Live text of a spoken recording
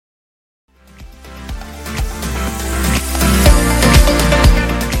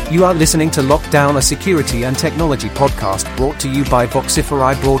You are listening to Lockdown, a security and technology podcast brought to you by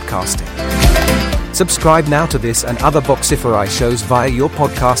Voxify Broadcasting. Subscribe now to this and other Voxify shows via your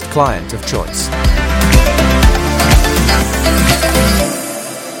podcast client of choice.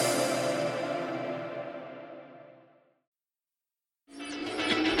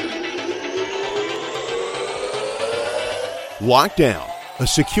 Lockdown, a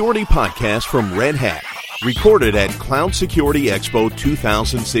security podcast from Red Hat, recorded at CloudSecurityExpo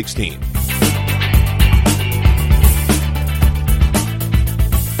 2016.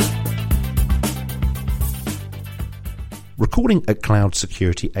 Recording at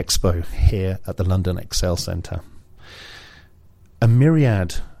CloudSecurityExpo here at the London Excel Centre. A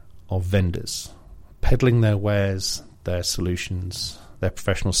myriad of vendors peddling their wares, their solutions, their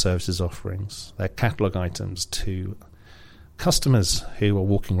professional services offerings, their catalogue items to customers who are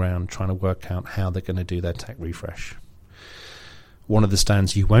walking around trying to work out how they're going to do their tech refresh. One of the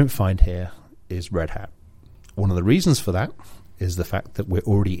stands you won't find here is Red Hat. One of the reasons for that is the fact that we're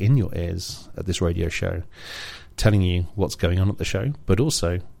already in your ears at this radio show, telling you what's going on at the show, but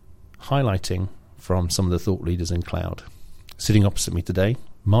also highlighting from some of the thought leaders in cloud. Sitting opposite me today,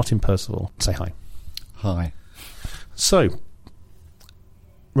 Martin Percival. Say hi. Hi. So,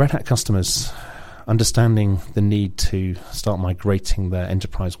 Red Hat customers understanding the need to start migrating their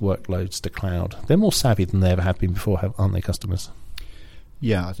enterprise workloads to cloud. They're more savvy than they ever have been before, aren't they, customers?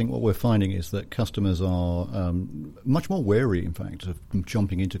 Yeah, I think what we're finding is that customers are much more wary, in fact, of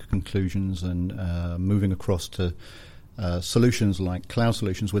jumping into conclusions and moving across to solutions like cloud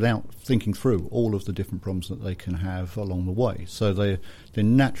solutions without thinking through all of the different problems that they can have along the way. So they're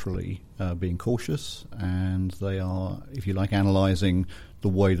naturally being cautious, and they are, if you like, analysing the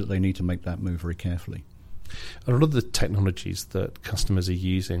way that they need to make that move very carefully. A lot of the technologies that customers are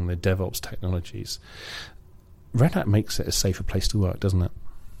using, the DevOps technologies, Red Hat makes it a safer place to work, doesn't it?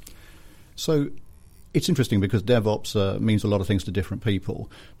 So it's interesting because DevOps means a lot of things to different people,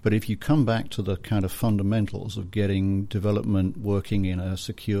 but if you come back to the kind of fundamentals of getting development working in a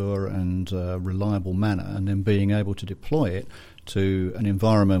secure and reliable manner, and then being able to deploy it to an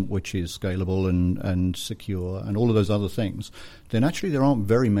environment which is scalable and secure and all of those other things, then actually there aren't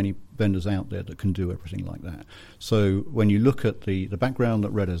very many vendors out there that can do everything like that. So when you look at the background that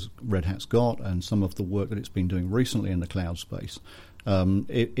Red Hat's got and some of the work that it's been doing recently in the cloud space,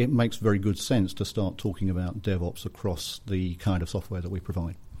 it makes very good sense to start talking about DevOps across the kind of software that we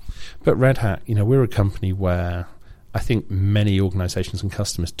provide. But Red Hat, we're a company where I think many organizations and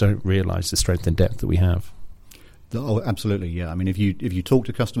customers don't realize the strength and depth that we have. Oh, absolutely, yeah. I mean, if you talk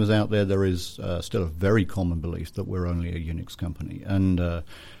to customers out there, there is still a very common belief that we're only a Unix company. And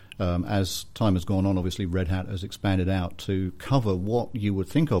as time has gone on, obviously Red Hat has expanded out to cover what you would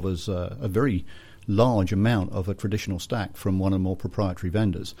think of as a very large amount of a traditional stack from one of the more proprietary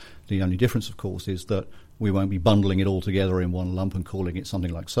vendors. The only difference, of course, is that we won't be bundling it all together in one lump and calling it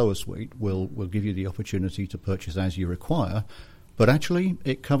something like SOA Suite. We'll give you the opportunity to purchase as you require. But actually,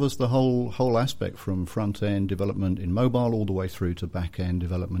 it covers the whole aspect from front-end development in mobile all the way through to back-end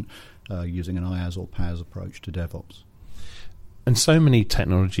development using an IaaS or PaaS approach to DevOps. And so many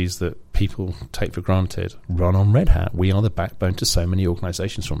technologies that people take for granted run on Red Hat. We are the backbone to so many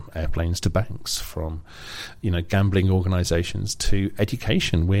organizations, from airplanes to banks, from gambling organizations to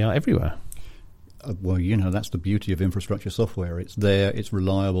education. We are everywhere. Well, that's the beauty of infrastructure software. It's there, it's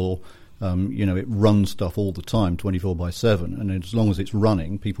reliable. It runs stuff all the time, 24/7, and as long as it's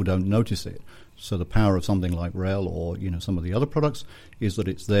running, people don't notice it. So the power of something like RHEL or some of the other products is that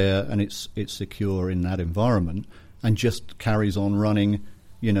it's there and it's secure in that environment, and just carries on running,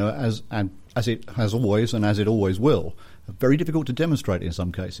 as it has always and as it always will. Very difficult to demonstrate in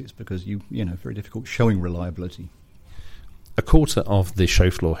some cases because very difficult showing reliability. A quarter of the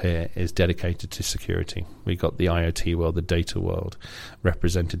show floor here is dedicated to security. We've got the IoT world, the data world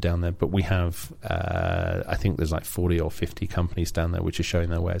represented down there, but we have, I think there's like 40 or 50 companies down there which are showing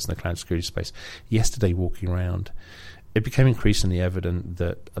their wares in the cloud security space. Yesterday, walking around, it became increasingly evident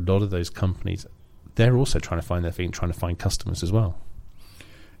that a lot of those companies, they're also trying to find their feet and trying to find customers as well.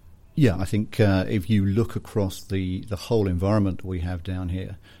 Yeah, I think if you look across the whole environment that we have down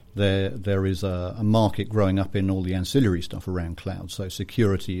here, there is a market growing up in all the ancillary stuff around cloud. So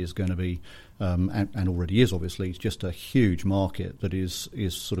security is going to be, and already is obviously, just a huge market that is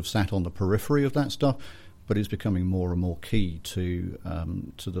sort of sat on the periphery of that stuff, but is becoming more and more key to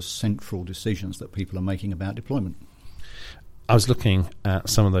the central decisions that people are making about deployment. I was looking at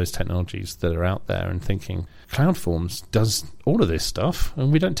some of those technologies that are out there and thinking, CloudForms does all of this stuff,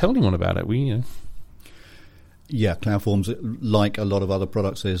 and we don't tell anyone about it. Yeah, CloudForms, like a lot of other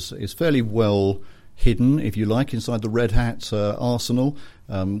products, is fairly well hidden, if you like, inside the Red Hat arsenal.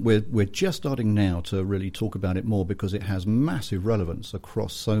 We're just starting now to really talk about it more because it has massive relevance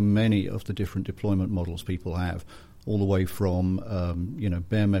across so many of the different deployment models people have, all the way from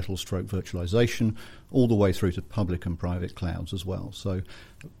bare metal stroke virtualization, all the way through to public and private clouds as well. So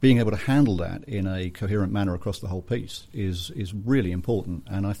being able to handle that in a coherent manner across the whole piece is really important,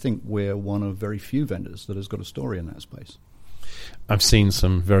 and I think we're one of very few vendors that has got a story in that space. I've seen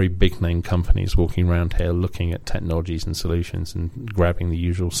some very big-name companies walking around here looking at technologies and solutions and grabbing the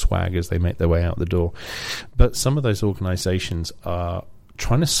usual swag as they make their way out the door. But some of those organizations are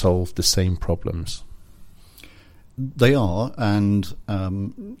trying to solve the same problems. They are, and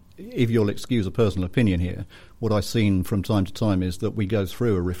if you'll excuse a personal opinion here, what I've seen from time to time is that we go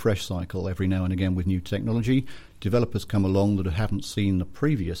through a refresh cycle every now and again with new technology. Developers come along that haven't seen the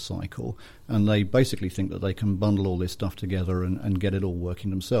previous cycle, and they basically think that they can bundle all this stuff together and get it all working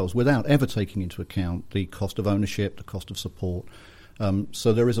themselves without ever taking into account the cost of ownership, the cost of support.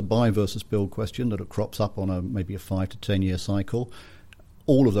 So there is a buy versus build question that crops up on maybe a 5 to 10 year cycle.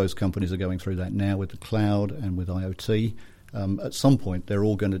 All of those companies are going through that now with the cloud and with IoT. At some point, they're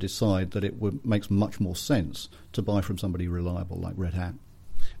all going to decide that it makes much more sense to buy from somebody reliable like Red Hat.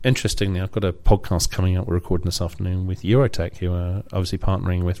 Interestingly, I've got a podcast coming out we're recording this afternoon with Eurotech, who are obviously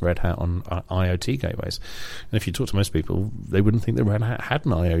partnering with Red Hat on IoT gateways. And if you talk to most people, they wouldn't think that Red Hat had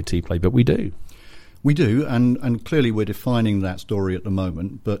an IoT play, but we do. We do, and clearly we're defining that story at the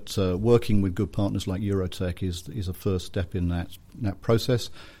moment, but working with good partners like Eurotech is a first step in that process.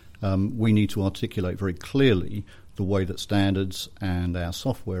 We need to articulate very clearly the way that standards and our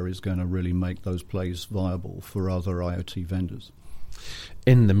software is going to really make those plays viable for other IoT vendors.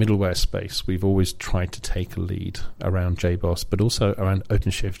 In the middleware space, we've always tried to take a lead around JBoss, but also around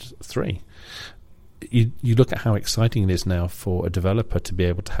OpenShift 3. You look at how exciting it is now for a developer to be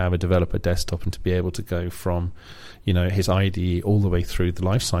able to have a developer desktop and to be able to go from, his IDE all the way through the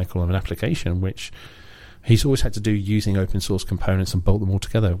life cycle of an application, which he's always had to do using open source components and bolt them all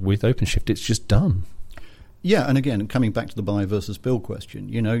together. With OpenShift, it's just done. Yeah, and again, coming back to the buy versus build question,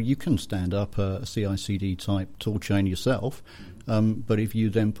 you can stand up a CI/CD type tool chain yourself, but if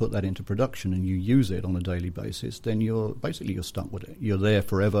you then put that into production and you use it on a daily basis, then you're stuck with it. You're there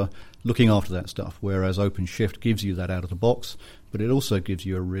forever looking after that stuff, whereas OpenShift gives you that out of the box, but it also gives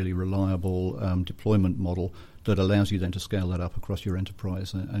you a really reliable deployment model that allows you then to scale that up across your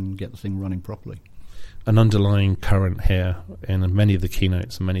enterprise and get the thing running properly. An underlying current here in many of the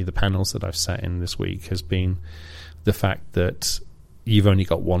keynotes and many of the panels that I've sat in this week has been the fact that you've only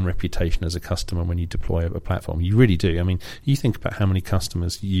got one reputation as a customer when you deploy a platform. You really do. I mean, you think about how many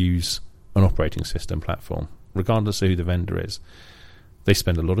customers use an operating system platform, regardless of who the vendor is. They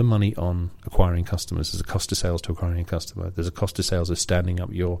spend a lot of money on acquiring customers. There's a cost of sales to acquiring a customer. There's a cost of sales of standing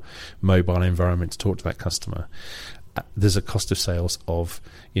up your mobile environment to talk to that customer. There's a cost of sales of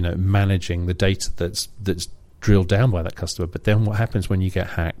managing the data that's drilled down by that customer. But then what happens when you get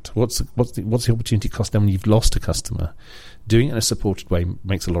hacked? What's the opportunity cost then when you've lost a customer? Doing it in a supported way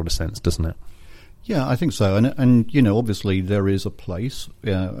makes a lot of sense, doesn't it? Yeah, I think so. And obviously there is a place,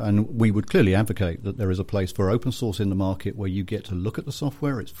 and we would clearly advocate that there is a place for open source in the market where you get to look at the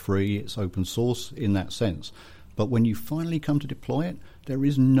software. It's free, it's open source in that sense. But when you finally come to deploy it, there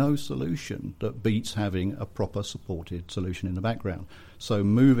is no solution that beats having a proper supported solution in the background. So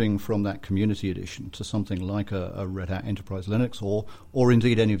moving from that community edition to something like a Red Hat Enterprise Linux or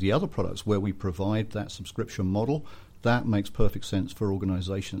indeed any of the other products where we provide that subscription model, that makes perfect sense for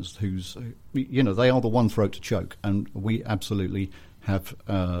organizations whose, they are the one throat to choke, and we absolutely have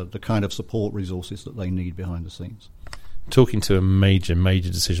the kind of support resources that they need behind the scenes. Talking to a major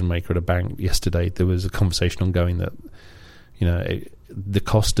decision maker at a bank yesterday, there was a conversation ongoing that, the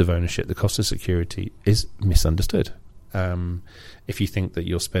cost of ownership, the cost of security is misunderstood. If you think that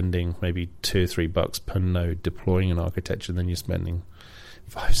you're spending maybe $2 or $3 per node deploying an architecture, then you're spending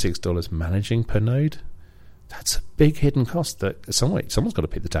 $5-6 managing per node, that's a big hidden cost that someone's got to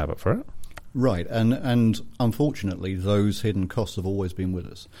pick the tab up for it. Right, and unfortunately, those hidden costs have always been with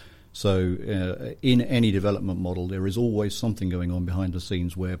us. So in any development model, there is always something going on behind the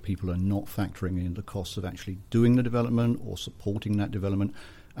scenes where people are not factoring in the costs of actually doing the development or supporting that development,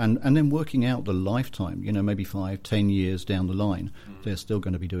 and then working out the lifetime, maybe 5-10 years down the line, they're still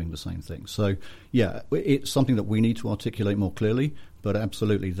going to be doing the same thing. So, yeah, it's something that we need to articulate more clearly, but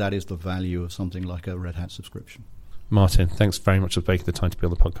absolutely that is the value of something like a Red Hat subscription. Martin, thanks very much for taking the time to be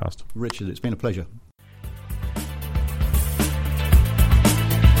on the podcast. Richard, it's been a pleasure.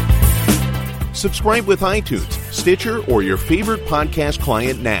 Subscribe with iTunes, Stitcher, or your favorite podcast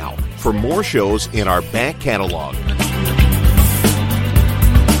client now for more shows in our back catalog.